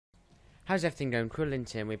How's everything going? Krillin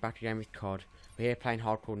here, we're back again with COD. We're here playing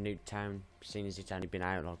hardcore Nuketown, seeing as it's only been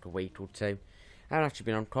out like a week or two. I haven't actually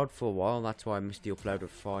been on COD for a while, that's why I missed the upload of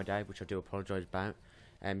Friday, which I do apologise about.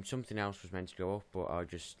 Something else was meant to go up, but I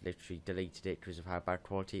just literally deleted it because of how bad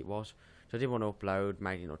quality it was. So I didn't want to upload,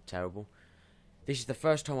 made it not terrible. This is the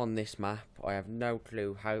first time on this map, I have no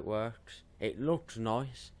clue how it works. It looks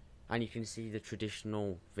nice, and you can see the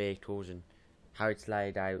traditional vehicles and how it's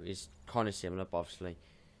laid out is kind of similar, but obviously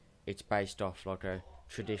it's based off like a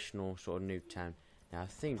traditional sort of Nuketown. Now I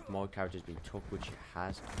think my character's been took, which it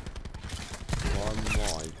has. So I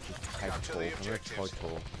might just take talk. I'm going to try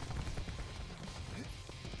talk.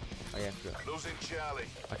 Oh yeah, good. Losing Charlie.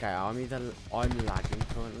 Okay, I'm lagging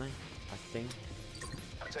currently, I think.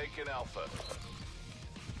 Taking Alpha.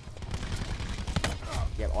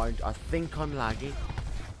 Yeah, I think I'm lagging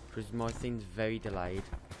because my thing's very delayed.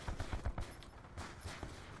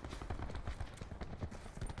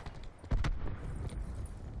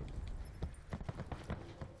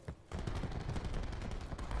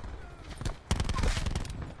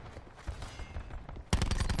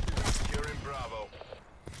 Securing Bravo.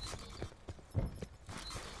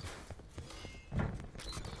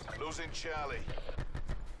 Losing Charlie.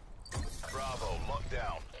 Bravo, locked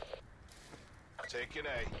down. Taking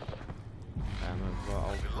A.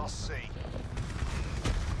 We lost C.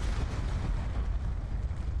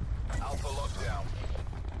 Alpha locked down.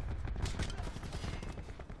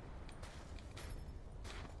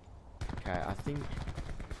 Okay, I think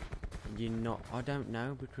you're not. I don't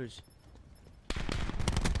know because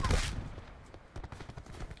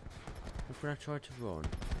if I try to run,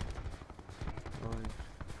 right.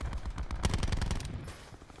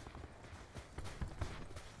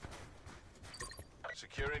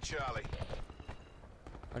 Securing Charlie.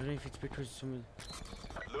 I don't know if it's because someone.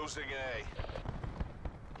 Losing A.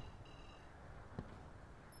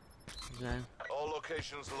 No. All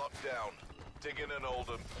locations locked down. Digging and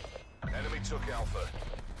Oldham. Enemy took Alpha.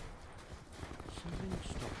 Something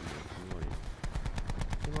stopped me from running.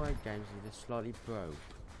 The right games either slightly broke,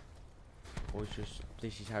 or it's just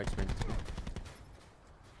this is how it's meant to be.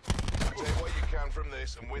 Take what you can from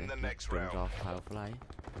this and win the next Guns round. off powerful, eh?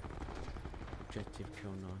 Objective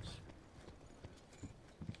kill, nice.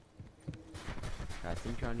 I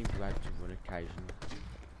think I only allowed to run occasionally.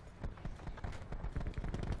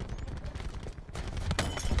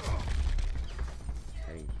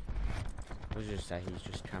 Okay. I was just say he's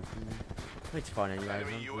just camping there. It's fine anyway.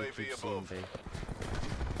 Enemy UAV above.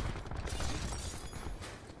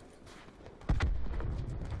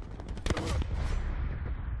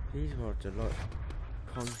 These words are like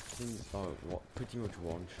constant, like what, pretty much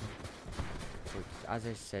one shot. But as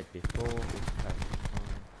I said before, it's perfectly fine.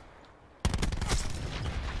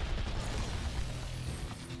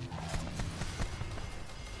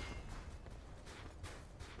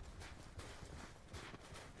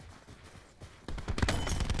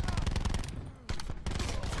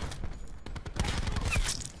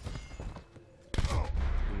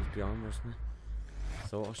 He was behind, wasn't he? I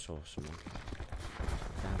thought I saw someone.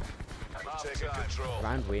 Damn. Taking control.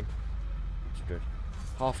 Round win. It's good.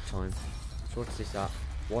 Half time. So what's this at?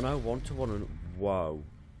 101 to 1. Whoa.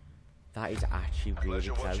 That is actually really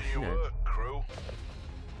Pleasure close, watching you you know. work, crew.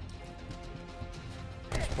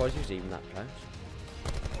 I'm surprised it was even that close.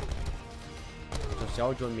 So see,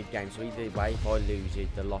 I'll join mid game, so either way, if I lose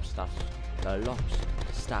it, the lost stat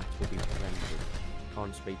will be prevented.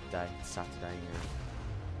 Can't speak today, it's Saturday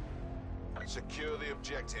now. Secure the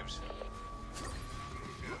objectives.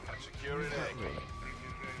 Securing A.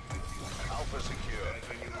 Alpha secure.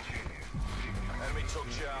 Enemy took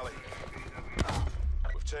Charlie.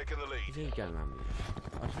 We've taken the Is lead. he going around with this?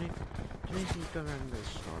 I don't know if he's going around with a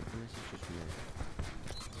sniper, unless it's just me.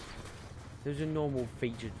 There's a normal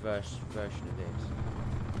featured version of this.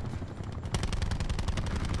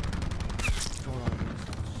 God, I missed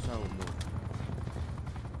that so much.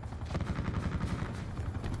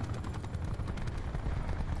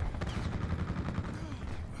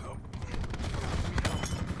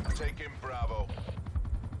 Taking Bravo.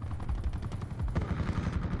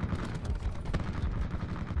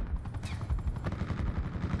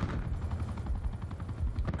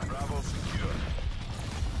 Bravo secure.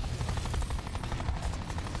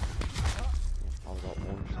 I've got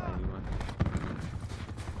one shot anyway.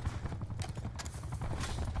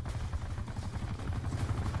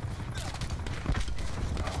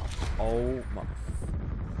 Oh my.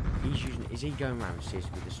 He's using. Is he going around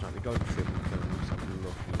seriously with the sniper? Go triple kill him. He's like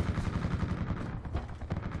lucky.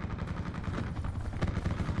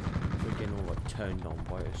 We're getting all like turned on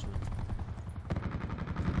by it or something.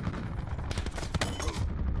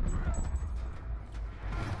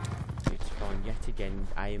 It's fine. Yet again,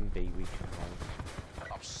 A and B we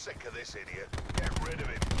combine. I'm sick of this idiot. Get rid of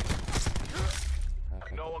him.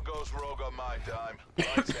 No one goes rogue on my dime.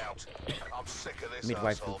 Lights out. I'm sick of this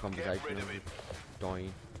Midway asshole. through the Get conversation, rid of him.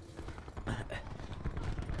 dying.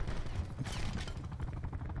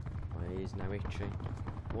 My ears now itching.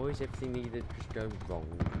 Why is everything either just going wrong,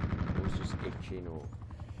 or it's just itching, or...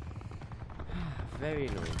 Very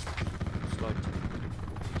annoying. Slight technical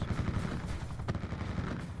difficulties.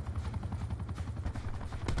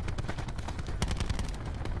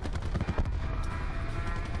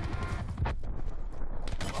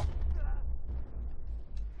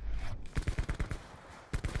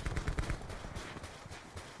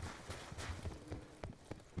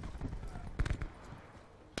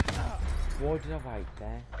 Why did I wait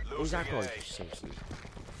there? Is that guy just seriously?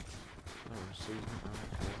 Oh, season.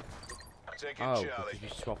 Oh, because we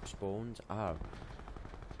swapped spawns. Oh,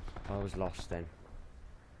 I was lost then.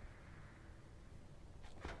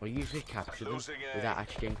 I usually capture them without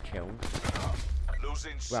actually getting killed.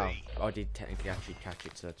 Losing C. Well, I did technically actually catch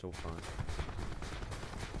it, so that's all fine.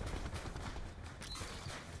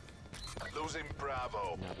 Losing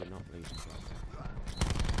Bravo. No, we're not losing Bravo.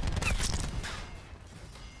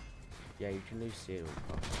 Yeah, you can lose C.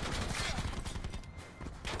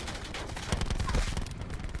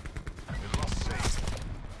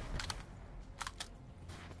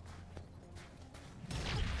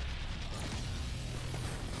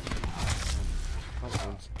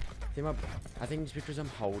 I think it's because I'm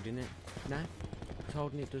holding it. No, it's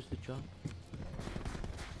holding it does the job.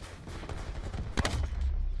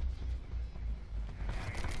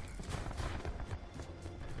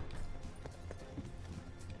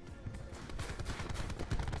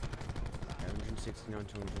 Okay, 169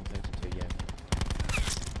 to 132, yeah.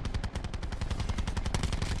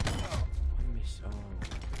 I miss.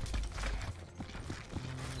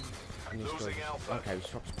 Losing Alpha. Okay, we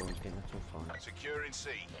swapped spawns again, that's all fine. Securing C.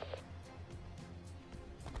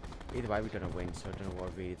 Either way, we're gonna win, so I don't know why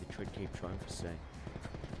we keep trying for C.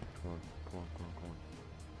 Come on, come on, come on, come on.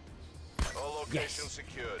 All locations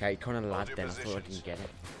secured. Okay, kind of lagged then. I positions. thought I didn't get it,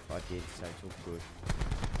 but I did, so it's all good.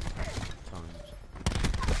 Times.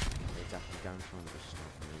 It's actually down trying to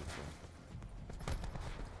stop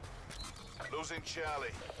me. Losing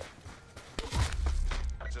Charlie.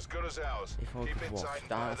 It's as good as ours. If I Keep could it watch, tight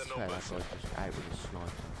by that's the fair, numbers. that's just out with a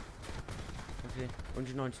sniper. Okay,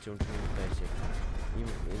 192, 136.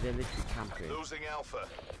 They're literally camping. Losing Alpha.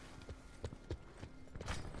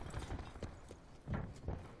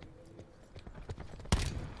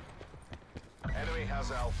 Enemy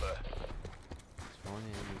has Alpha. It's fine,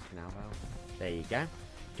 you can have Alpha. There you go.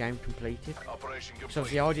 Game completed. Operation complete. So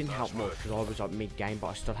obviously I didn't Nice help much work. because I was like mid-game, but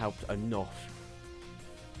I still helped enough.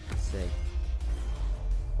 Let's see.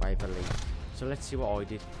 Waverley. So let's see what I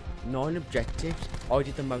did. 9 objectives. I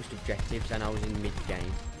did the most objectives and I was in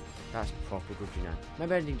mid-game. That's proper good, you know.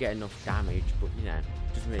 Maybe I didn't get enough damage, but you know, it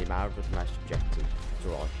doesn't really matter with the most objectives. That's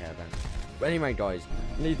all I care about. But anyway guys,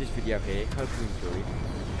 leave this video here. Hope you enjoyed. If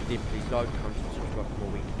you did, please like, comment, subscribe for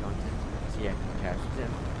more weekly content. See ya. Ciao.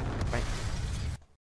 Bye.